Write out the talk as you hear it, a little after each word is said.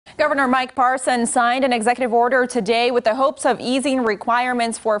Governor Mike Parson signed an executive order today with the hopes of easing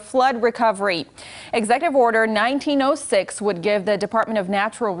requirements for flood recovery. Executive Order 1906 would give the Department of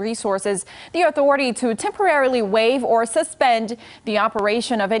Natural Resources the authority to temporarily waive or suspend the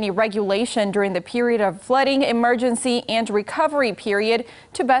operation of any regulation during the period of flooding, emergency, and recovery period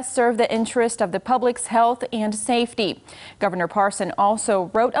to best serve the interest of the public's health and safety. Governor Parson also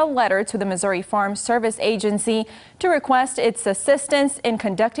wrote a letter to the Missouri Farm Service Agency to request its assistance in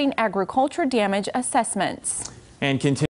conducting agriculture damage assessments. And continue